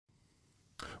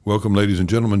Welcome, ladies and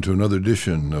gentlemen, to another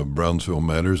edition of Brownsville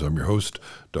Matters. I'm your host,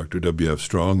 Dr. W.F.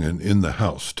 Strong, and in the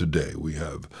house today we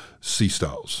have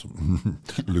CStyles,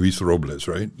 Luis Robles,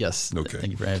 right? Yes. Okay.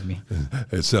 Thank you for having me.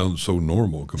 It sounds so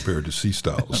normal compared to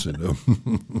CStyles, you know.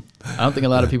 I don't think a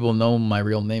lot of people know my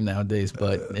real name nowadays,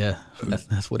 but yeah,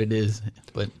 that's what it is.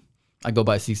 But I go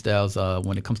by CStyles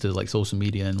when it comes to like social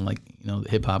media and like, you know, the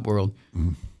hip hop world.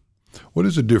 Mm-hmm. What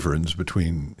is the difference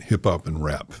between hip hop and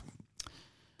rap?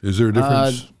 Is there a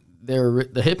difference?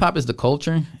 The hip hop is the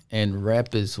culture, and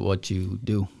rap is what you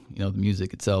do. You know, the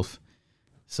music itself.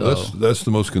 So that's the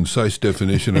most concise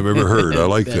definition I've ever heard. I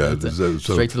like that.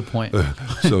 Straight to the point.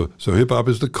 So hip hop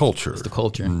is the culture. It's the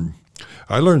culture.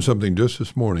 I learned something just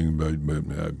this morning.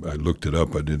 I looked it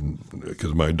up. I didn't,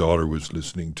 because my daughter was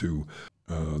listening to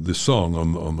this song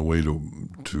on the way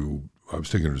to. I was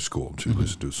taking her to school. She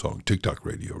listened to a song, TikTok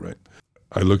radio, right?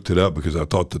 I looked it up because I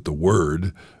thought that the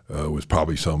word was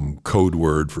probably some code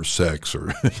word for sex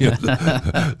or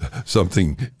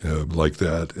something like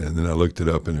that. And then I looked it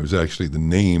up, and it was actually the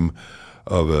name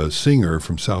of a singer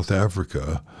from South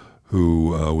Africa who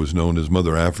was known as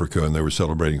Mother Africa, and they were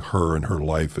celebrating her and her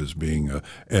life as being an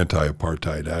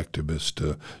anti-apartheid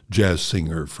activist, jazz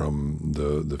singer from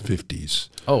the 50s.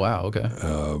 Oh, wow, okay.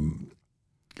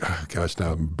 Gosh,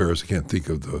 now I'm embarrassed. I can't think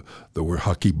of the word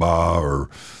Hakiba or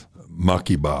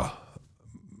Makiba.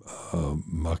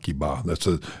 Makiba.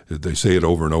 They say it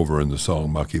over and over in the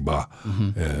song Makiba,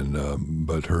 and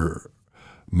but her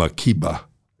Makiba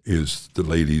is the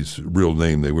lady's real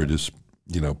name. They were just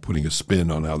putting a spin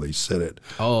on how they said it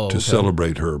to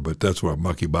celebrate her. But that's what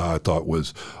Makiba I thought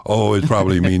was. Oh, it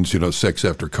probably means sex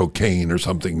after cocaine or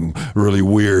something really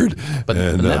weird. But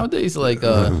nowadays, like,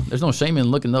 there's no shame in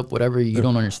looking up whatever you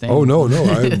don't understand. Oh no,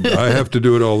 I have to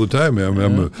do it all the time.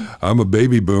 I'm a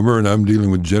baby boomer, and I'm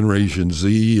dealing with Generation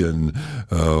Z and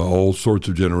all sorts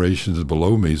of generations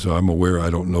below me. So I'm aware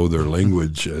I don't know their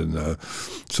language, and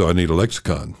so I need a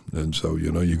lexicon. And so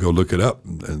you go look it up,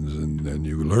 and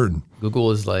you learn.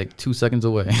 Google is like 2 seconds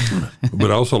away.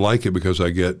 But I also like it because I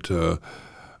get,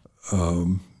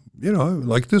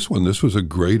 like this one. This was a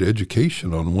great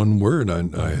education on one word.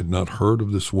 I had not heard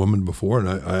of this woman before, and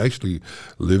I actually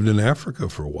lived in Africa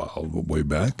for a while, way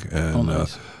back, and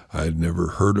nice. I had never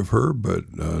heard of her,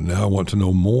 but now I want to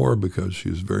know more because she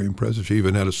was very impressive. She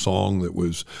even had a song that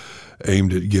was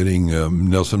aimed at getting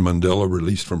Nelson Mandela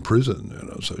released from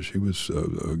prison. So she was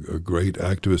a great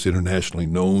activist, internationally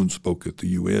known, spoke at the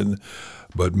UN,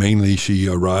 but mainly she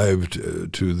arrived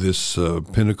to this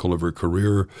pinnacle of her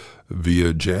career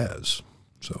via jazz.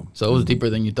 So it was deeper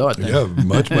than you thought. Then. Yeah,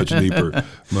 much deeper,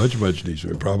 much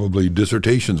deeper. Probably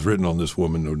dissertations written on this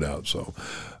woman, no doubt. So.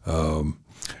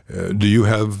 Do you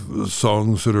have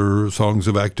songs that are songs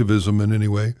of activism in any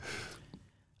way?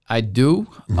 I do.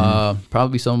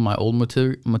 Probably some of my old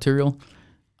material.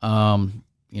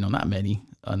 Not many.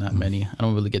 Not many. I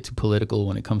don't really get too political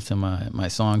when it comes to my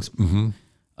songs.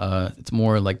 It's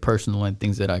more like personal and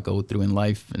things that I go through in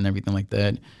life and everything like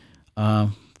that.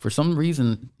 For some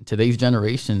reason, today's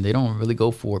generation, they don't really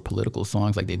go for political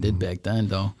songs like they did back then,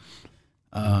 though.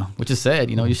 Which is sad.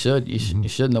 You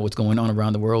should know what's going on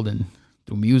around the world, and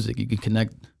through music, you can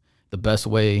connect the best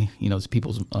way, to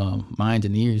people's minds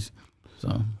and ears.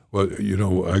 So. Well,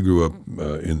 I grew up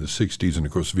in the 60s, and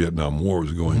of course the Vietnam War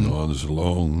was going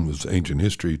on. This ancient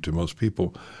history to most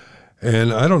people.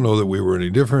 And I don't know that we were any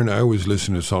different. I was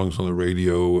listening to songs on the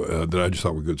radio that I just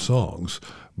thought were good songs,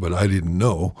 but I didn't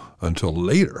know until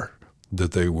later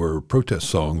that they were protest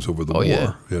songs over the war.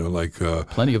 Yeah. Like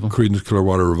plenty of them. Creedence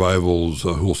Clearwater Revival's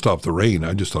 "Who'll Stop the Rain."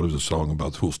 I just thought it was a song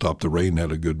about "Who'll Stop the Rain" had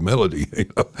a good melody. Yeah,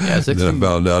 and then I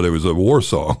found out it was a war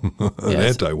song, an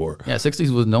anti-war. Yeah, 60s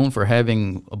was known for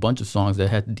having a bunch of songs that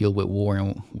had to deal with war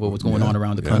and what was going on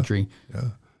around the country.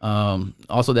 Yeah.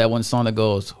 Also, that one song that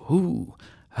goes, "Who,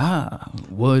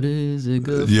 what is it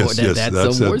good for?"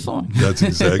 That's a war song. That's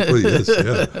exactly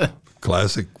yeah,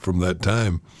 classic from that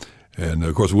time. And,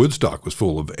 of course, Woodstock was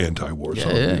full of anti-war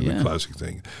songs, the classic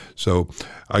thing. So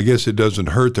I guess it doesn't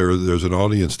hurt. There's an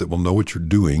audience that will know what you're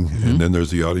doing, and then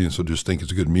there's the audience that will just think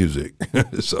it's good music.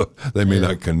 So they may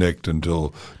not connect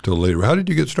until later. How did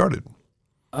you get started?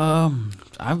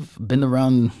 I've been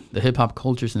around the hip-hop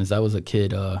culture since I was a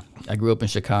kid. I grew up in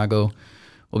Chicago.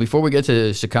 Well, before we get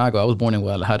to Chicago, I was born in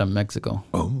Guadalajara, Mexico.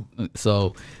 Oh.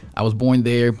 So I was born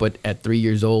there, but at 3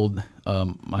 years old,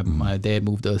 my dad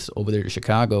moved us over there to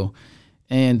Chicago,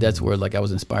 and that's where I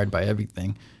was inspired by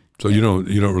everything. So you don't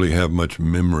really have much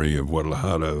memory of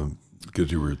Guadalajara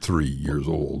because you were 3 years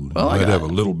old. Well, I'd have a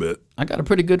little bit. I got a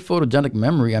pretty good photogenic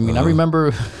memory. I mean, I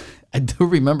do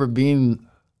remember being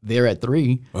there at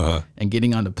 3 and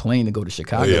getting on the plane to go to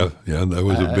Chicago. Yeah, that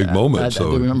was a big moment. I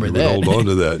So do remember you that. would hold on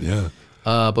to that, yeah.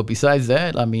 But besides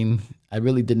that, I mean, I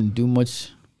really didn't do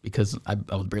much because I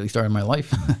was barely starting my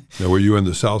life. Now, were you on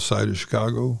the south side of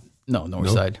Chicago? No, north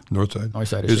side. North side? North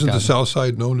side of Isn't Chicago. the south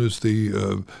side known as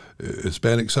the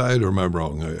Hispanic side, or am I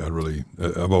wrong?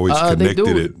 I've always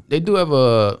connected it. They do have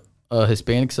a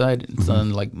Hispanic side. It's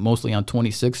on like mostly on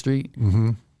 26th Street.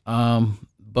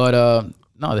 But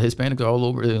no, the Hispanics are all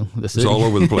over the city. It's all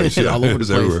over the place. Yeah, all over the it's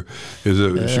place.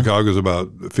 everywhere. Chicago's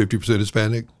about 50%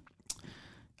 Hispanic?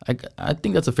 I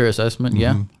think that's a fair assessment.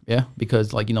 Yeah,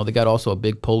 because like they got also a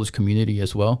big Polish community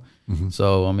as well.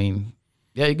 So I mean,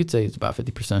 yeah, you could say it's about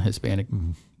 50% Hispanic.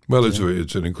 Well,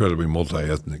 it's an incredibly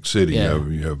multi-ethnic city. Yeah.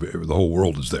 You have the whole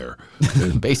world is there.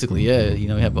 Basically, yeah. You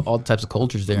have all types of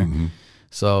cultures there.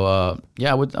 So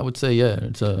yeah, I would say yeah.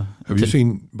 Have you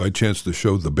seen by chance the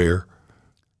show The Bear?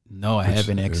 No, I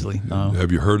haven't actually. No.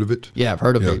 Have you heard of it? Yeah, I've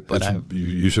heard of it, but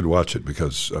you should watch it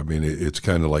because I mean it's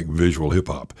kind of like visual hip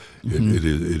hop. It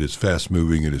is fast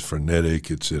moving. It is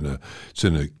frenetic. It's in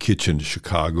a kitchen in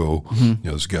Chicago.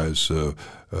 This guy's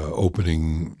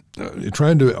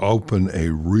trying to open a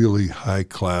really high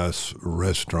class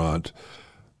restaurant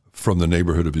from the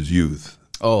neighborhood of his youth.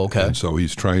 Oh, okay. And so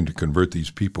he's trying to convert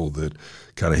these people that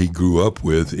kind of he grew up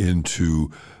with into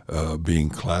being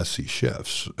classy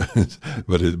chefs,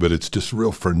 but it's just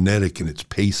real frenetic in its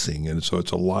pacing, and so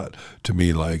it's a lot to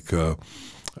me like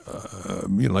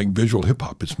like visual hip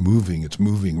hop. It's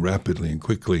moving rapidly and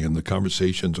quickly, and the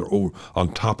conversations are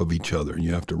on top of each other, and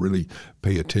you have to really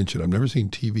pay attention. I've never seen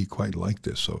TV quite like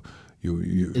this. So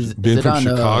you've been from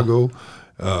Chicago.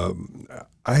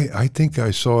 I think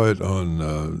I saw it on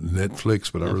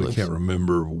Netflix, but I really can't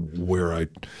remember where I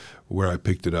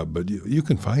picked it up. But you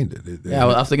can find it. Yeah, I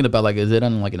was thinking about like, is it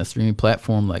on like a streaming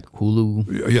platform like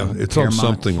Hulu? Yeah, it's Paramount? on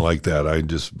something like that. I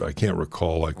can't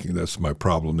recall. That's my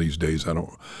problem these days.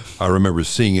 I remember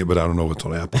seeing it, but I don't know if it's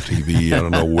on Apple TV. I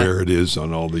don't know where it is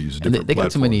on all these different they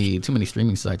got platforms. too many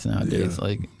streaming sites nowadays. Yeah.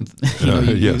 Like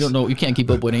you don't know, you can't keep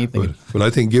up with anything. But I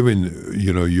think given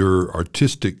your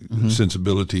artistic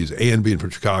sensibilities and being from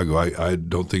Chicago, I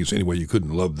don't think there's any way you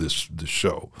couldn't love this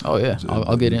show. Oh yeah,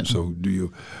 I'll get in. So do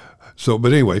you? So,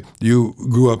 but anyway, you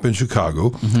grew up in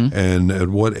Chicago, and at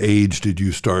what age did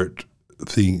you start,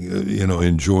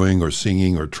 enjoying or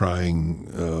singing or trying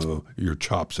your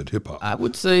chops at hip hop? I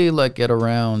would say like at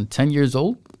around 10 years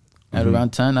old. At around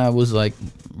 10, I was like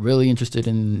really interested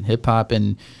in hip hop,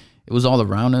 and it was all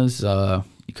around us. You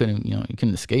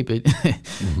couldn't escape it,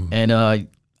 and I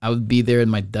would be there at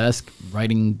my desk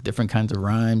writing different kinds of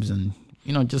rhymes and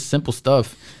just simple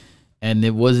stuff. And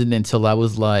it wasn't until I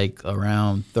was like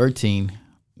around 13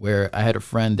 where I had a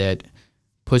friend that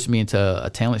pushed me into a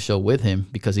talent show with him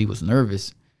because he was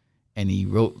nervous, and he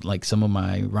wrote like some of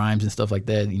my rhymes and stuff like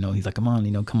that. He's like, come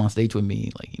on stage with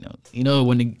me. Like,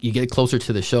 when you get closer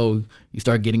to the show, you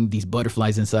start getting these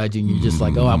butterflies inside you, and you're just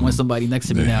like, oh, I want somebody next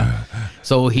to me now.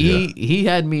 So he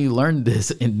had me learn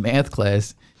this in math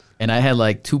class, and I had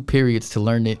like 2 periods to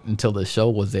learn it until the show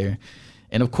was there.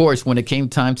 And of course, when it came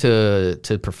time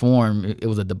to perform, it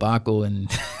was a debacle, and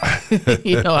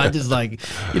I just like,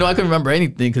 I couldn't remember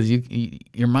anything because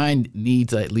your mind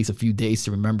needs at least a few days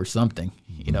to remember something.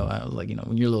 I was like,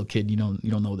 when you're a little kid, you don't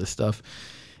know this stuff,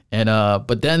 and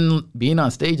but then being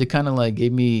on stage, it kind of like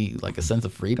gave me like a sense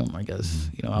of freedom, I guess.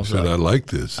 I was like, I like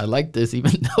this. I like this,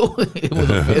 even though it was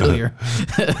a failure.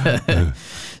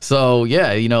 So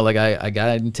yeah, like I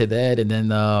got into that, and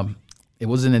then. It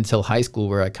wasn't until high school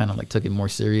where I kind of like took it more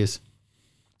serious.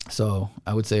 So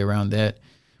I would say around that.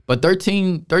 But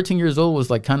 13 years old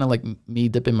was like kind of like me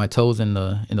dipping my toes in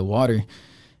the water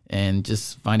and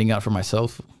just finding out for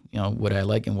myself, what I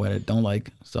like and what I don't like.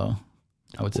 So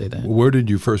I would say that. Where did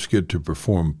you first get to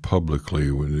perform publicly?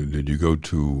 Did you go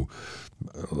to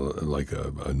like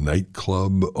a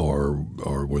nightclub, or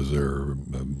was there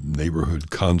a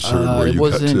neighborhood concert where you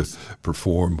got to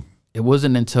perform? It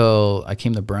wasn't until I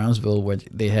came to Brownsville where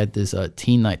they had this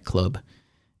teen night club,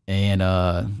 and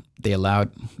they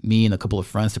allowed me and a couple of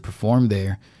friends to perform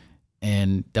there.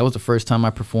 And that was the first time I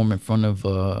performed in front of,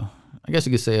 I guess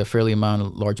you could say, a fairly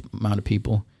large amount of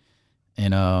people.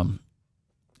 And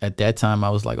at that time, I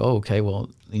was like, oh, okay, well,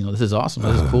 this is awesome.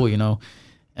 This is cool,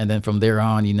 And then from there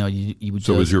on, you would.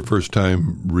 So was your first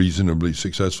time reasonably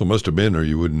successful? Must have been, or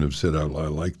you wouldn't have said, I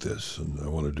like this and I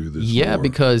want to do this. Yeah, more.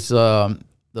 because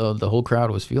the whole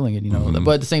crowd was feeling it,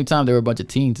 But at the same time, there were a bunch of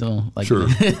teens, like sure.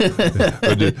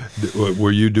 But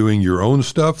were you doing your own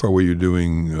stuff, or were you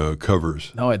doing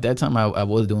covers? No, at that time I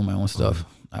was doing my own stuff.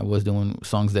 I was doing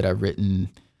songs that I've written,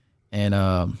 and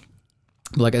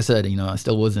like I said, I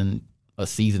still wasn't a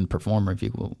seasoned performer, if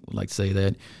you would like to say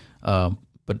that.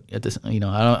 But at this, you know,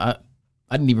 I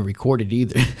didn't even record it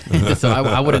either, so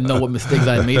I wouldn't know what mistakes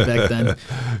I made back then.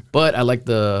 But I like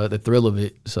the thrill of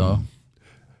it. So,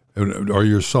 and are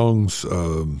your songs,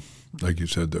 like you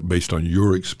said, based on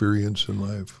your experience in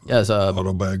life? Yes,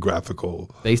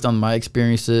 autobiographical. Based on my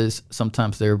experiences.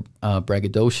 Sometimes they're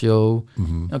braggadocio,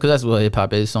 because that's what hip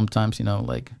hop is. Sometimes, you know,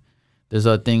 like there's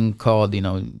a thing called, you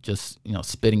know, just, you know,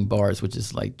 spitting bars, which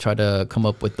is like try to come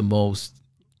up with the most,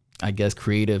 I guess,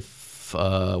 creative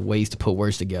ways to put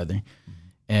words together.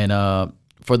 And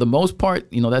for the most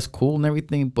part, you know, that's cool and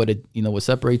everything, but it, you know, what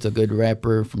separates a good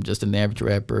rapper from just an average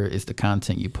rapper is the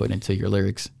content you put into your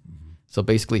lyrics. So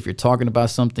basically, if you're talking about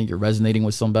something, you're resonating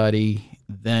with somebody,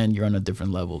 then you're on a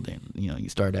different level. Then, you know, you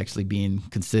start actually being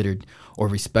considered or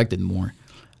respected more.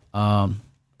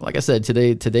 Like I said,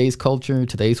 today's culture,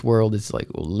 today's world is like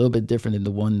a little bit different than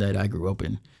the one that I grew up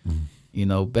in. You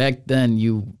know, back then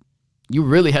you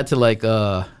really had to like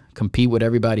compete with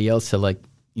everybody else to, like,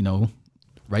 you know,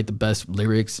 write the best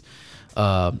lyrics.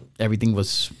 Everything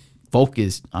was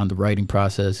focused on the writing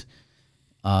process.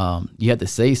 You had to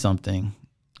say something.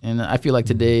 And I feel like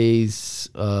today's,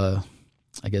 I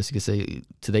guess you could say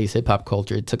today's hip hop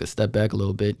culture, it took a step back a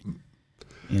little bit,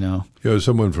 you know. Yeah, as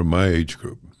someone from my age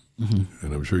group, and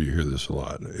I'm sure you hear this a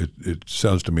lot, it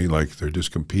sounds to me like they're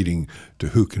just competing to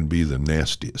who can be the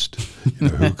nastiest, you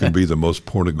know, who can be the most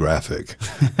pornographic.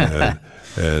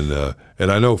 And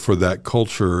I know for that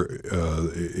culture,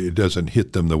 it doesn't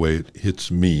hit them the way it hits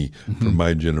me. From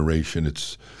my generation,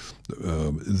 it's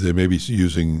they may be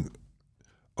using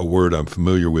a word I'm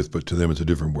familiar with, but to them it's a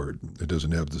different word. It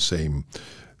doesn't have the same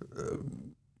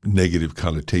negative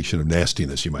connotation of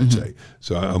nastiness, you might say.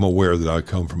 So I'm aware that I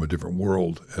come from a different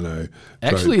world, and I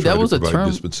actually try that was to a provide term.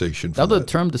 Dispensation for that was a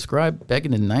term described back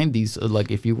in the '90s.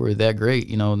 Like if you were that great,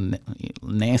 you know,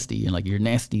 nasty, and like you're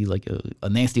nasty, like a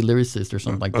nasty lyricist or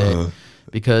something like that.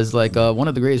 Because like one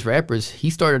of the greatest rappers, he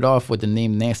started off with the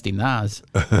name Nasty Nas.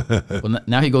 Well,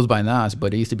 now he goes by Nas,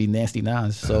 but it used to be Nasty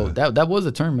Nas. So that was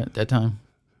a term at that time.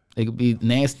 It could be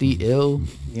nasty, ill,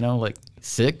 you know, like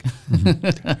sick.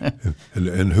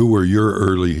 And who were your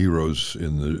early heroes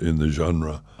in the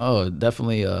genre? Oh,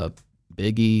 definitely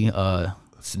Biggie,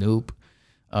 Snoop,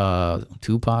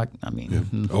 Tupac. I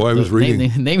mean, oh, I was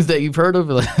reading names that you've heard of.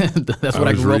 That's what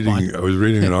I grew up on. I was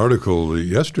reading an article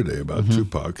yesterday about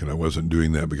Tupac, and I wasn't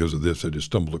doing that because of this. I just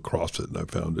stumbled across it, and I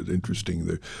found it interesting.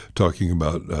 They're talking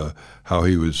about how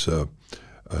he was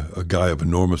a guy of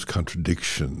enormous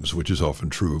contradictions, which is often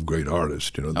true of great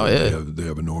artists. You know, they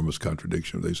have enormous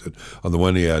contradiction. They said on the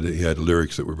one he had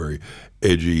lyrics that were very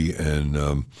edgy and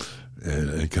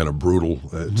kind of brutal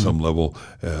at some level,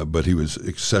 but he was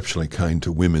exceptionally kind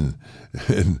to women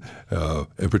and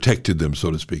protected them, so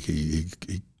to speak.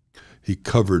 He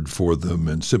covered for them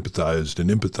and sympathized and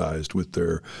empathized with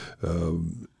their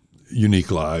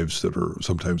unique lives that are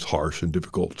sometimes harsh and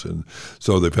difficult. And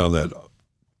so they found that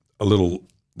a little.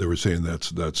 They were saying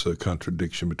that's a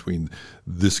contradiction between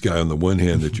this guy on the one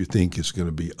hand that you think is going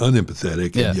to be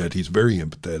unempathetic, and yet he's very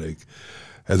empathetic.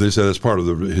 And they said that's part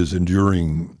of his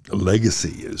enduring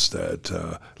legacy is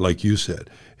that, like you said,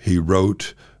 he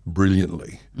wrote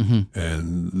brilliantly,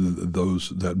 and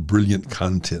that brilliant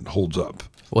content holds up.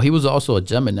 Well, he was also a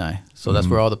Gemini, so that's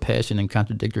where all the passion and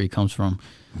contradictory comes from.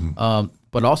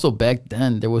 But also back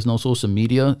then, there was no social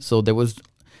media, so there was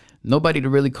nobody to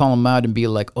really call him out and be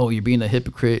like, oh, you're being a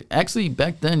hypocrite. Actually,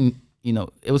 back then, you know,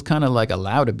 it was kind of like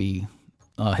allowed to be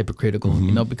hypocritical,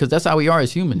 you know, because that's how we are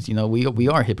as humans. You know, we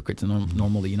are hypocrites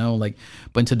normally, you know, like,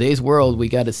 but in today's world, we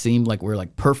got to seem like we're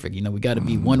like perfect, you know, we got to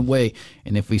be one way.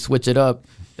 And if we switch it up,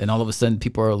 then all of a sudden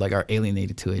people are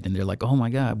alienated to it. And they're like, oh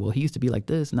my God, well, he used to be like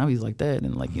this. Now he's like that.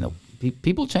 And like, you know,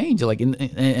 people change, like,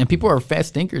 and people are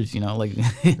fast thinkers, you know, like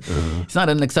it's not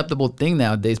an acceptable thing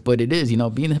nowadays, but it is, you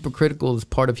know, being hypocritical is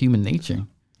part of human nature.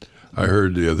 I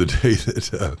heard the other day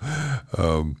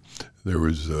that there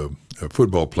was a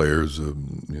football player,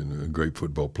 a great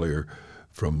football player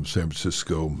from San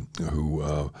Francisco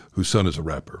whose son is a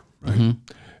rapper, right?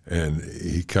 And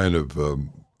he kind of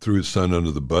threw his son under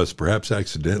the bus, perhaps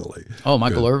accidentally. Oh,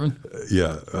 Michael Irvin?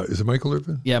 Yeah. Is it Michael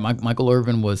Irvin? Yeah, Michael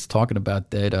Irvin was talking about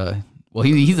that. Well,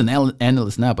 he's an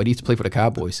analyst now, but he used to play for the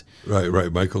Cowboys.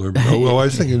 Right, Michael Irvin. Oh, well, I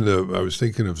was thinking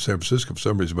of San Francisco for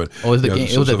some reason, but it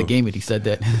was at the game that he said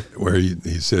that. Where he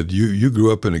said, "You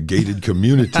grew up in a gated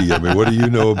community. I mean, what do you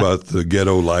know about the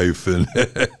ghetto life?" And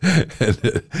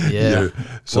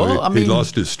so well, he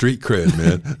lost his street cred,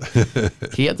 man.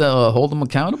 He had to hold him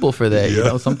accountable for that. You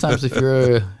know, sometimes if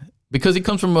you're because he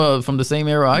comes from the same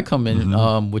era I come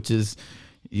in, which is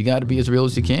you got to be as real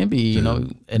as you can be. You know.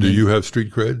 And do you have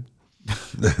street cred?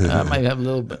 I might have a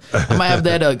little bit. I might have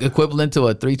that equivalent to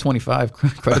a 325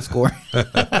 credit score.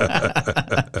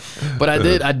 But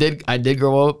I did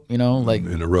grow up, you know, like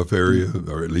in a rough area,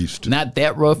 or at least not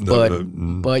that rough,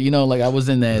 but you know, like I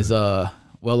wasn't as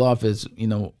well off as, you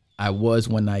know, I was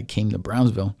when I came to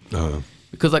Brownsville.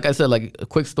 Because like I said, like a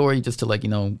quick story just to, like, you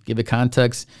know, give it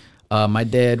context. My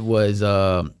dad was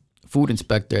a food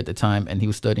inspector at the time, and he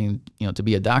was studying, you know, to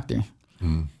be a doctor.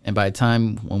 And by the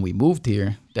time when we moved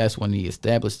here, that's when he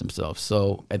established himself.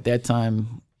 So at that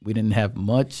time, we didn't have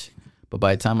much, but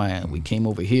by the time we came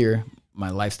over here,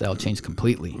 my lifestyle changed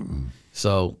completely.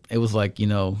 So it was like, you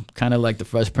know, kind of like the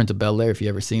Fresh Prince of Bel-Air, if you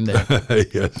ever seen that.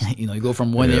 Yes. You know, you go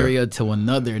from one area to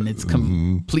another, and it's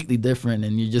completely different,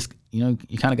 and you just, you know,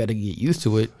 you kind of got to get used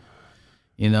to it.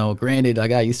 You know, granted, I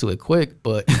got used to it quick,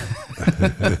 but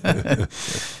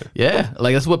yeah,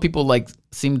 like that's what people like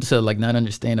seem to like not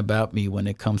understand about me when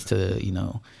it comes to, you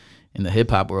know, in the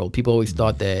hip hop world. People always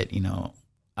thought that, you know,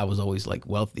 I was always like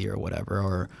wealthy or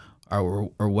whatever, or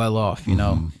well off, you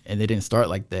know, and it didn't start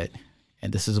like that.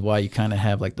 And this is why you kind of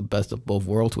have like the best of both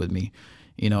worlds with me.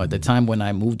 You know, at the time when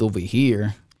I moved over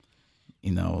here,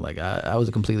 you know, like I was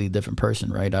a completely different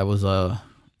person, right? I was,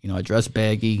 you know, I dressed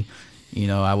baggy, you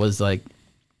know, I was like,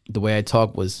 the way I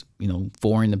talk was, you know,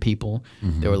 foreign to people.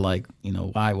 They were like, you know,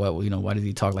 why did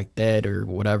he talk like that or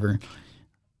whatever?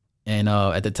 And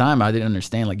at the time, I didn't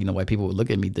understand, like, you know, why people would look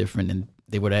at me different, and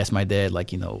they would ask my dad,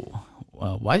 like, you know,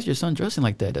 why is your son dressing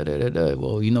like that?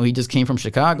 Well, you know, he just came from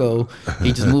Chicago.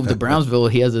 He just moved to Brownsville.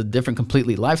 He has a different,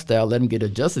 completely lifestyle. Let him get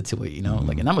adjusted to it, you know.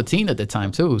 Like, and I'm a teen at the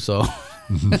time too, so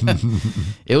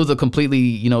it was a completely,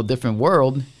 you know, different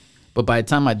world. But by the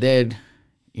time my dad,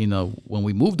 you know, when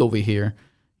we moved over here,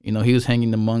 you know, he was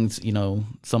hanging amongst, you know,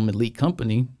 some elite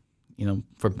company, you know,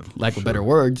 for lack of better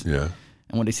words. Yeah.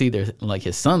 And when they see their, like,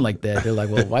 his son like that, they're like,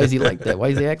 well, why is he like that?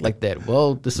 Why does he act like that?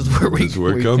 Well, this is where we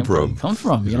come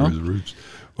from, you know? Roots.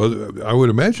 Well, I would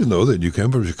imagine, though, that you came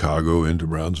from Chicago into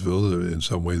Brownsville. In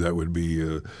some way, that would be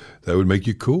that would make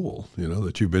you cool, you know,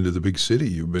 that you've been to the big city,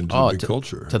 you've been to the big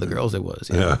culture. To the girls, it was.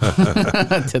 Yeah.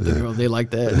 To the girls, they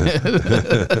like that.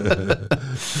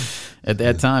 At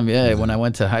that time, yeah, when I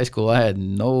went to high school, I had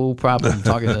no problem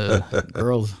talking to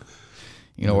girls,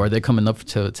 you know, or they're coming up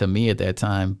to me at that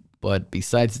time. But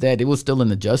besides that, it was still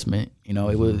an adjustment. You know,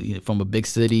 it was from a big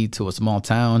city to a small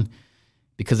town,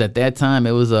 because at that time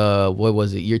it was what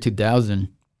was it, year 2000?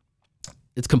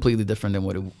 It's completely different than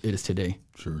what it is today.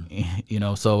 Sure. You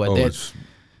know, so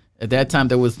at that time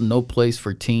there was no place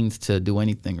for teens to do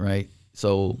anything, right?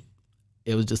 So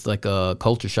it was just like a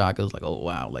culture shock. It was like, oh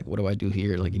wow, like what do I do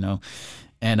here? Like, you know,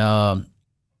 and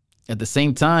at the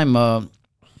same time,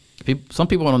 some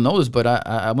people don't know this, but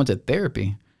I went to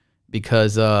therapy.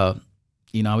 Because,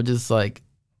 you know, I was just like,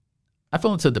 I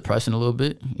fell into depression a little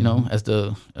bit, you know, as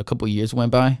a couple of years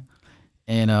went by.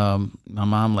 And my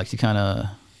mom, like, she kind of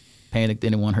panicked,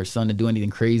 didn't want her son to do anything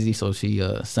crazy. So she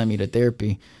sent me to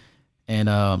therapy. And,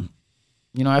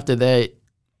 you know, after that,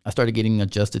 I started getting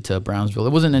adjusted to Brownsville.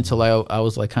 It wasn't until I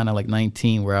was like kind of like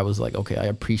 19 where I was like, okay, I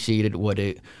appreciated what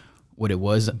it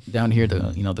was down here,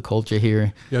 you know, the culture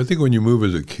here. Yeah, I think when you move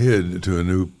as a kid to a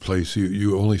new place,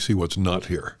 you only see what's not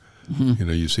here. You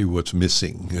know, you see what's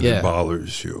missing, and it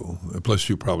bothers you. Plus,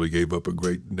 you probably gave up a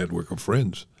great network of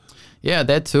friends. Yeah,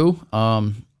 that too.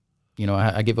 You know,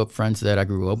 I gave up friends that I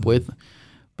grew up with,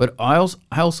 but I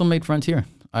also made friends here.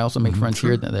 I also make friends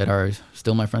here that are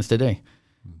still my friends today.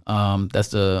 That's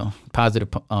the positive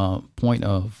point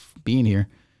of being here,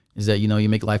 is that, you know, you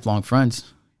make lifelong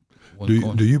friends.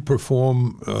 Do you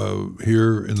perform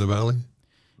here in the Valley?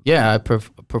 Yeah, I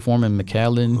perform in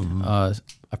McAllen.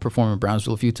 I performed in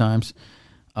Brownsville a few times.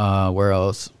 Where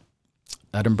else?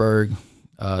 Edinburgh,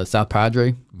 South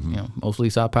Padre, you know, mostly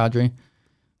South Padre.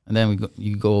 And then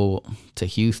you go to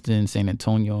Houston, San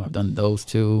Antonio. I've done those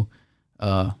too.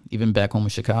 Even back home in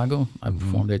Chicago, I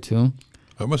performed there too.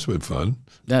 That must have been fun.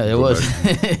 Yeah, it was.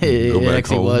 It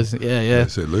actually home. Was. Yeah. I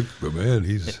said, look, but man,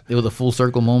 It was a full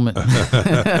circle moment.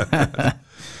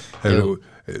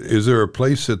 Is there a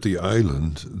place at the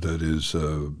island that is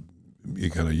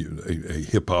kind of a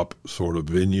hip hop sort of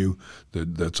venue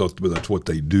that's what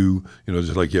they do? You know,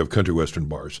 just like you have country western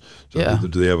bars. So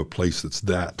do they have a place that's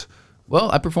that?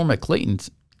 Well, I perform at Clayton's,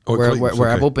 where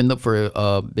I've opened up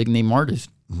for big name artists.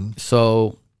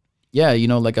 So, yeah, you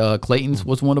know, like Clayton's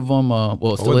was one of them.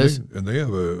 Well, it still is. And they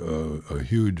have a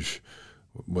huge.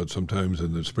 Sometimes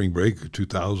in the spring break,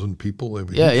 2,000 people. I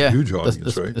mean, huge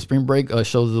audience, right? The spring break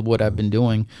shows what I've been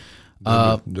doing.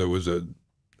 That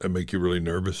make you really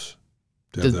nervous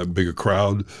to have that big a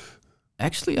crowd?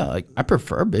 Actually, I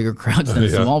prefer bigger crowds than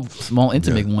small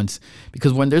intimate ones,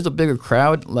 because when there's a bigger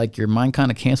crowd, like your mind kind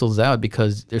of cancels out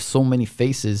because there's so many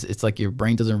faces. It's like your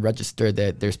brain doesn't register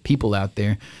that there's people out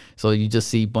there, so you just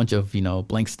see a bunch of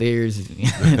blank stares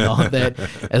and all of that.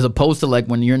 As opposed to like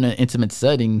when you're in an intimate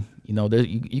setting,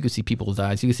 you can see people's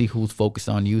eyes, you can see who's focused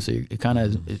on you, so it kind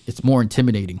of it's more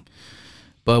intimidating.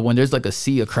 But when there's like a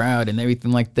sea of crowd and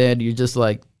everything like that, you're just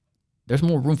like, there's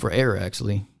more room for error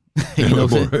actually.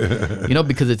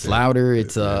 Because it's louder.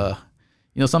 It's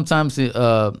sometimes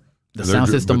the sound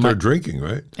system. But they're drinking,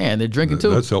 right? Yeah, and they're drinking too.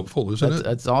 That's helpful, isn't it?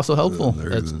 That's also helpful.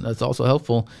 That's also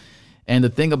helpful. And the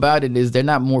thing about it is, they're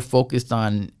not more focused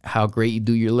on how great you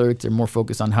do your lyrics. They're more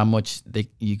focused on how much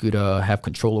you could have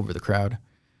control over the crowd.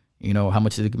 How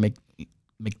much they could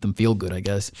make them feel good, I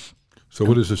guess. So,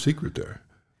 what is the secret there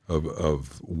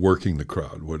of working the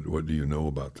crowd? What do you know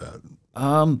about that?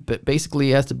 But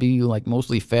basically it has to be like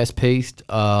mostly fast paced,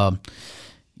 a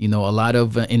lot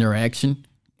of interaction,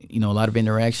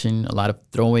 a lot of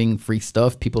throwing free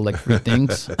stuff. People like free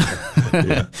things.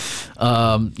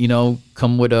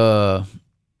 Come with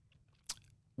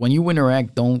when you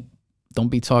interact, don't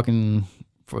be talking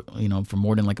for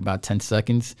more than like about 10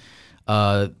 seconds.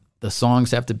 The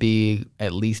songs have to be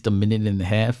at least a minute and a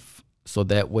half, so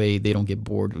that way they don't get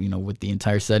bored, with the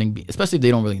entire setting, especially if they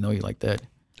don't really know you like that.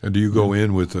 And do you go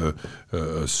in with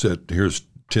a set? Here's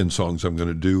 10 songs I'm going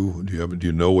to do. Do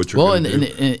you know what you're going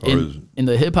to do? In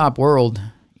the hip hop world,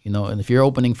 and if you're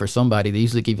opening for somebody, they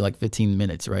usually give you like 15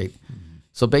 minutes, right? Mm-hmm.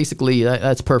 So basically,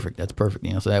 that's perfect. That's perfect.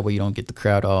 So that way you don't get the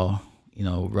crowd all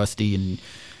rusty and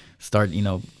start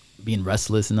being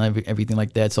restless and everything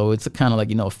like that. So it's a kind of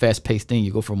like a fast paced thing.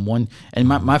 You go from one, and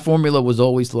my formula was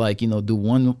always like do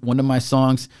one of my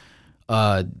songs.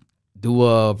 Do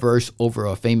a verse over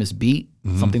a famous beat,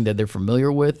 something that they're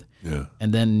familiar with,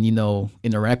 and then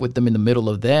interact with them in the middle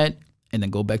of that, and then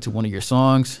go back to one of your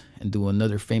songs and do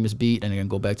another famous beat, and then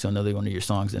go back to another one of your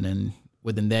songs, and then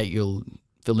within that you'll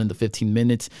fill in the 15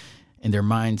 minutes. In their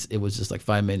minds, it was just like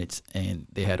 5 minutes, and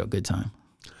they had a good time.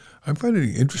 I'm finding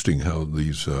it interesting how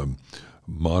these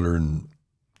modern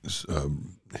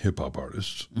hip hop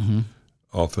artists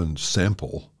often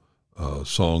sample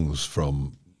songs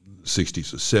from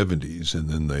 60s or 70s, and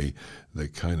then they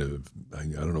kind of, I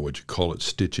don't know what you call it,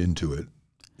 stitch into it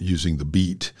using the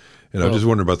beat. And I'm just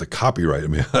wondering about the copyright. I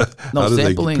mean, how do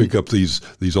they pick up these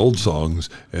old songs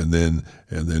and then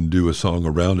do a song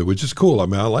around it, which is cool. I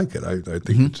mean, I like it. I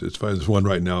think it's fine. There's one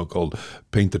right now called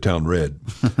 "Paint the Town Red,"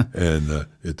 and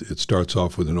it starts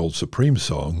off with an old Supreme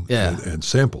song and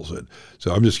samples it.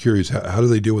 So I'm just curious, how do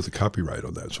they deal with the copyright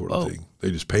on that sort of thing? They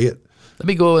just pay it? Let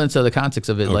me go into the context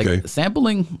of it. Okay. Like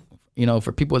sampling,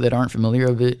 for people that aren't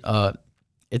familiar with it,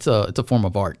 it's a form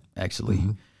of art, actually.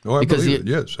 Oh, I believe it.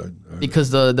 Yes, because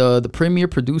the premier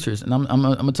producers, and I'm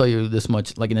gonna tell you this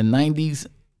much: like in the '90s,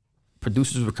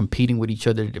 producers were competing with each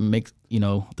other to make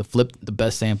the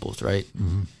best samples, right?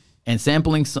 And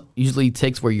sampling usually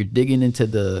takes where you're digging into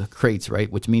the crates,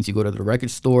 right? Which means you go to the record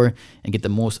store and get the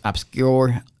most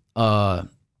obscure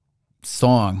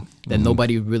song that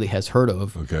nobody really has heard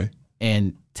of. Okay.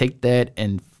 And take that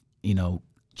and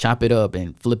chop it up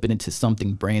and flip it into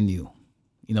something brand new.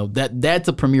 That's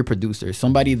a premier producer,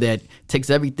 somebody that takes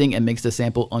everything and makes the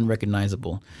sample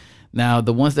unrecognizable. Now,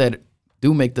 the ones that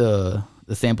do make the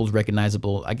samples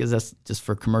recognizable, I guess that's just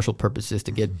for commercial purposes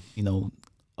to get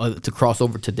to cross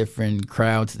over to different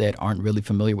crowds that aren't really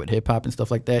familiar with hip hop and stuff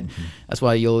like that. That's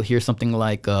why you'll hear something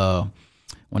like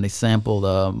when they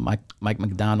sampled Mike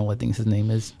McDonald, I think his name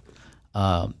is.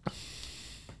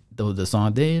 The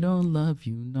song "They Don't Love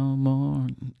You No More."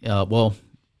 Well,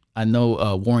 I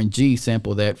know Warren G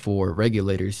sampled that for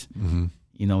Regulators.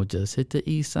 Just hit the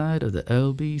east side of the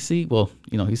LBC. Well,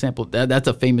 he sampled that. That's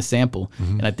a famous sample,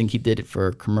 and I think he did it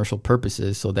for commercial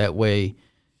purposes, so that way,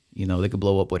 they could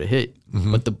blow up with a hit.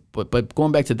 But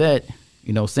going back to that,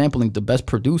 sampling, the best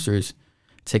producers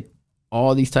take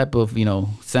all these type of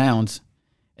sounds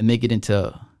and make it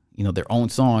into their own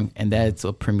song, and that's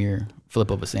a premier flip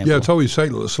of a sample. Yeah, it's always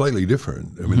slightly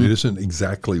different. I mean, it isn't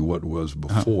exactly what was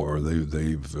before.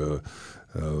 They've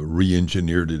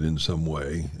re-engineered it in some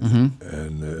way,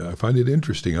 and I find it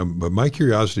interesting. But my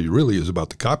curiosity really is about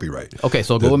the copyright. Okay,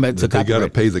 so going back to copyright. They got to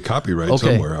pay the copyright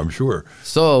somewhere, I'm sure.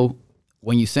 So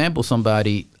when you sample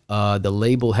somebody, the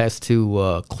label has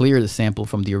to clear the sample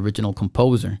from the original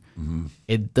composer.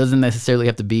 It doesn't necessarily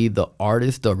have to be the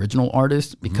artist, the original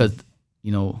artist, because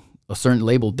a certain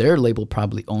label, their label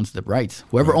probably owns the rights.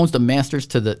 Whoever owns the masters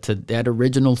to that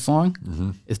original song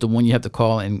is the one you have to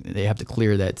call, and they have to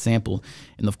clear that sample.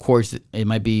 And of course, it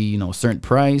might be a certain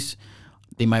price.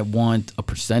 They might want a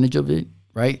percentage of it,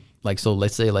 right? like, so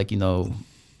let's say like, you know,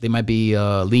 they might be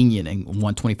lenient and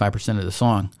want 25% of the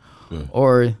song,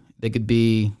 or they could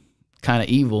be kind of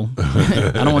evil.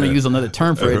 I don't want to use another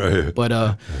term for it,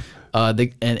 but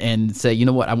they and say, you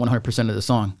know what, I want 100% of the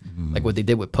song, like what they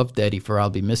did with Puff Daddy for "I'll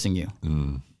Be Missing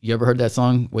You." You ever heard that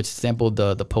song, which sampled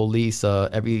the Police,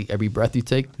 every breath you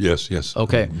take? Yes, yes.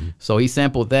 Okay, so he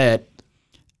sampled that,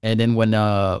 and then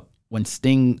when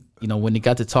Sting, you know, when he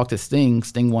got to talk to Sting,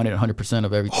 Sting wanted 100%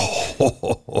 of everything.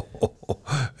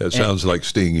 That sounds like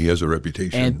Sting. He has a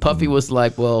reputation. And Puffy was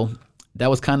like, well, that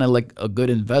was kind of like a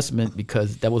good investment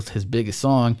because that was his biggest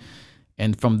song.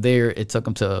 And from there, it took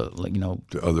him to, like, you know,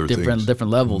 to other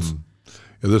different levels.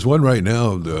 Yeah, there's one right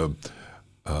now,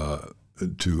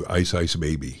 to Ice Ice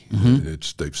Baby.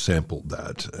 They've sampled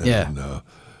that. And,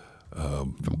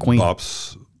 from Queen.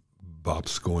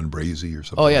 Bop's Going Brazy or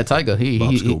something. Oh yeah, Tyga. He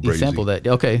sampled that.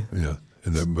 Okay. Yeah,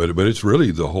 and but it's really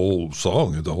the whole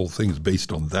song. The whole thing is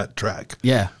based on that track.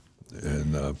 Yeah.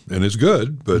 And it's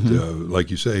good, but like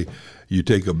you say, you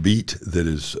take a beat that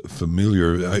is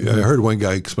familiar. I heard one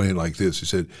guy explain it like this. He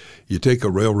said, you take a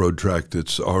railroad track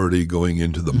that's already going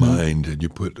into the mind and you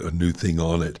put a new thing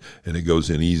on it and it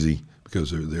goes in easy because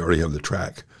they already have the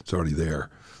track. It's already there.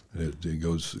 It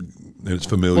goes, and it's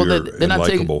familiar and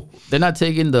likable. They're not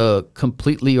taking the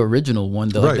completely original one,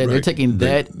 though. Right, they're taking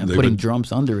that and putting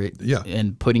drums under it,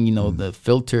 and putting, you know, the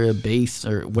filter, bass,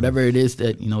 or whatever it is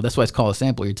that, you know, that's why it's called a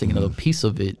sample. You're taking a piece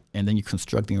of it and then you're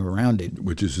constructing around it,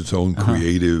 which is its own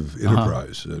creative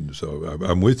enterprise. And so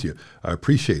I'm with you. I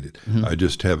appreciate it. I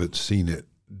just haven't seen it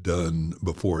done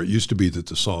before. It used to be that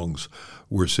the songs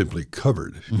were simply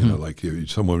covered. You know, like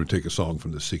someone would take a song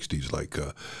from the '60s, like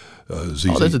ZZ.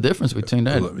 Oh, there's a difference between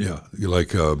that. Yeah,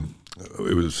 like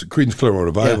it was Creedence Clearwater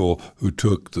Revival who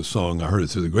took the song. I heard it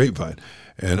through the grapevine,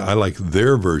 and I like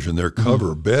their version, their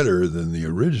cover, better than the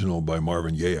original by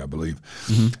Marvin Gaye, I believe.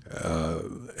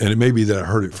 And it may be that I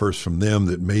heard it first from them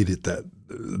that made it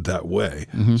that way.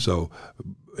 So.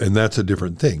 And that's a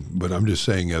different thing. But I'm just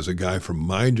saying, as a guy from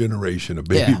my generation, a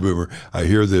baby boomer, I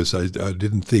hear this. I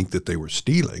didn't think that they were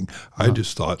stealing. I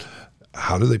just thought,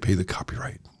 how do they pay the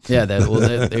copyright? Yeah, there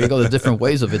you go. There's different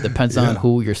ways of it. Depends on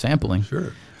who you're sampling.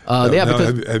 Sure. Now,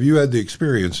 have you had the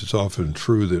experience? It's often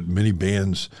true that many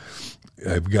bands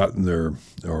have gotten their,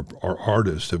 or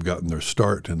artists have gotten their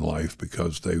start in life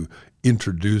because they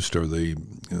introduced or they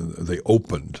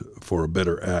opened for a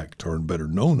better act or a better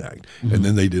known act, and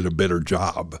then they did a better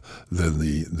job than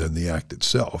the act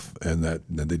itself, and then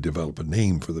they develop a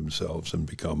name for themselves and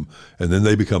then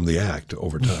they become the act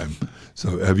over time.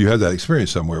 So have you had that experience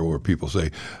somewhere where people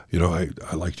say, you know,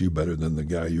 I liked you better than the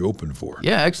guy you opened for?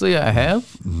 Yeah, actually I have.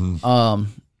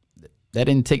 That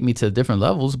didn't take me to different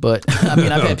levels, but I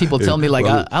mean, I've had people tell me like,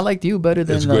 I liked you better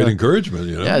than. It's great encouragement,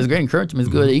 you know. Yeah, it's great encouragement.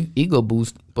 It's good ego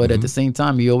boost, but at the same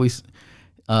time, you always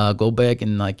go back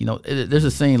and, like, you know, there's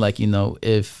a saying, like, you know,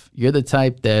 if you're the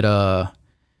type that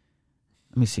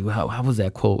let me see, how was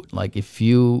that quote? Like, if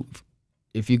you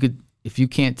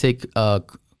can't take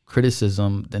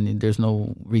criticism, then there's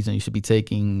no reason you should be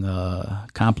taking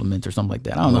compliments or something like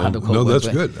that. I don't know how to quote. No, that's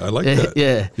good. I like that.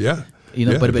 Yeah. You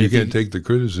know, but if you can't take the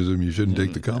criticism, you shouldn't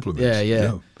take the compliments.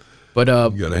 Yeah. But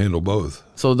you got to handle both.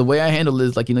 So the way I handle it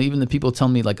is, like, you know, even the people tell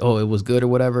me like, oh, it was good or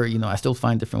whatever, you know, I still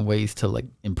find different ways to, like,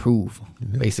 improve,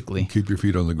 basically. Keep your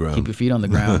feet on the ground. Keep your feet on the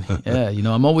ground. Yeah, you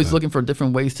know, I'm always looking for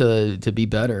different ways to be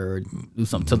better or do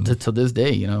something. To this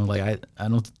day, you know, like I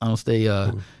don't stay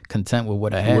content with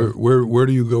what I have. Where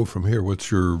do you go from here?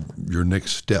 What's your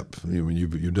next step? I mean,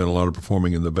 you've done a lot of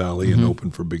performing in the Valley and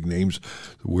opened for big names.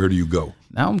 Where do you go?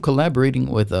 Now I'm collaborating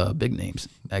with big names,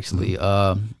 actually.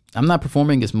 I'm not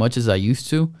performing as much as I used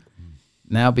to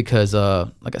now because,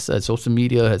 like I said, social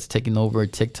media has taken over.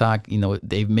 TikTok, you know,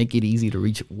 they make it easy to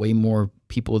reach way more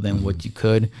people than what you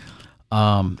could.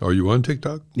 Are you on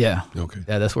TikTok? Yeah. Okay.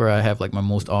 Yeah, that's where I have, like, my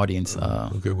most audience.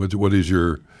 Okay. What is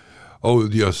your? Oh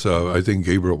yes, I think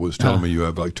Gabriel was telling me you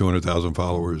have like 200,000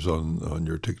 followers on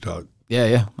your TikTok.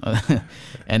 Yeah.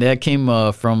 And that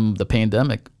came from the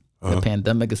pandemic. The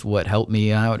pandemic is what helped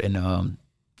me out, and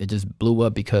it just blew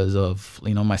up because of,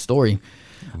 you know, my story.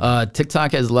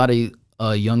 TikTok has a lot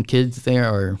of young kids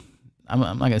there, or I'm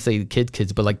not gonna say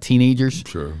kids, but like teenagers.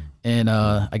 Sure. And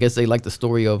I guess they like the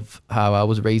story of how I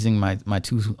was raising my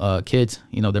two kids.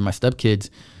 You know, they're my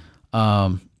stepkids.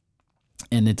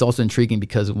 And it's also intriguing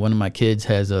because one of my kids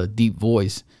has a deep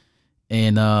voice,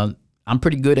 and I'm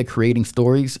pretty good at creating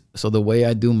stories. So the way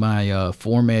I do my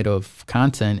format of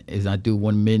content is I do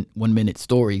 1 minute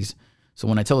stories. So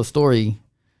when I tell a story,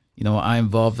 you know, I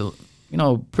involve, you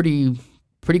know, pretty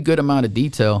good amount of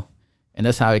detail, and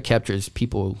that's how it captures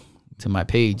people my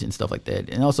page and stuff like that.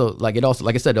 And also, like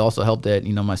I said, it also helped that,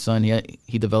 you know, my son,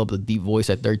 he developed a deep voice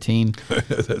at 13.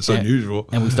 That's unusual.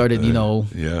 And we started, you know,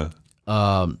 yeah.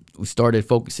 We started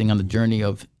focusing on the journey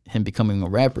of him becoming a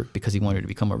rapper, because he wanted to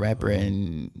become a rapper,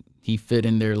 and he fit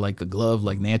in there like a glove,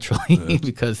 like naturally,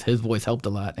 because his voice helped a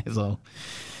lot. So,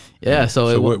 yeah.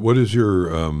 So what is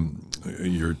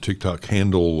your TikTok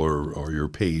handle or your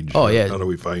page? Oh, yeah. How do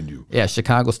we find you? Yeah,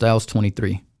 CStyles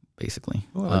 23, basically.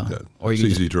 Oh, I like that. Or it's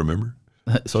easy to remember.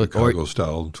 So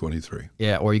CStyles 23.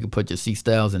 Yeah, or you can put your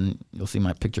CStyles and you'll see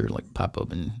my picture like pop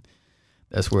up, and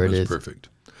that's where it is. Perfect.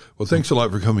 Well, thanks a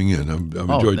lot for coming in. I've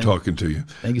enjoyed talking to you.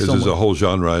 Thank you so much. This is a whole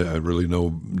genre I really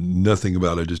know nothing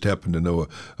about. I just happen to know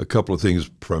a couple of things,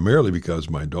 primarily because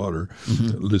my daughter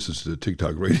listens to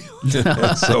TikTok radio.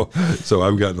 so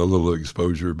I've gotten a little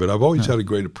exposure. But I've always had a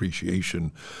great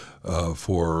appreciation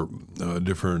for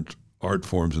different art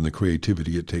forms and the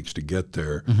creativity it takes to get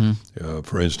there.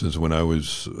 For instance, when I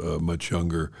was much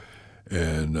younger,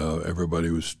 and everybody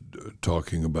was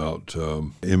talking about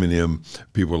Eminem,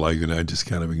 people were like, and I just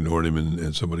kind of ignored him,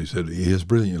 and somebody said, he has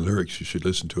brilliant lyrics, you should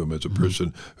listen to him. As a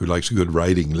person who likes good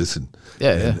writing, listen.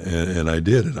 And I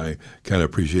did, and I kind of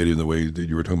appreciated in the way that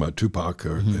you were talking about Tupac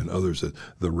and others, that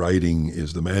the writing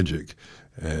is the magic.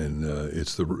 And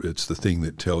it's the thing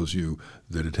that tells you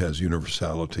that it has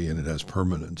universality and it has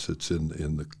permanence. It's in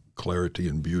the clarity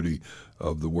and beauty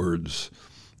of the words.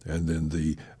 And then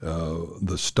the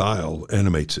style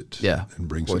animates it, and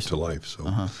brings it to life.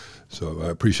 So, so I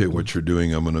appreciate what you're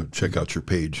doing. I'm going to check out your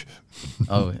page.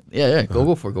 Oh yeah,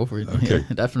 go for it. Okay,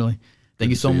 yeah, definitely. Thank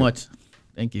you so much.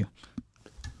 Thank you.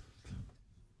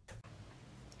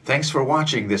 Thanks for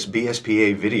watching this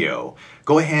BSPA video.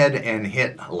 Go ahead and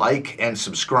hit like and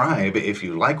subscribe if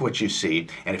you like what you see.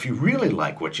 And if you really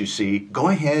like what you see, go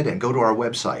ahead and go to our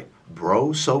website,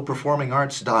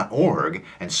 brosoperformingarts.org,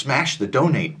 and smash the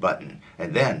donate button.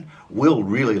 And then we'll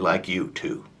really like you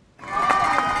too.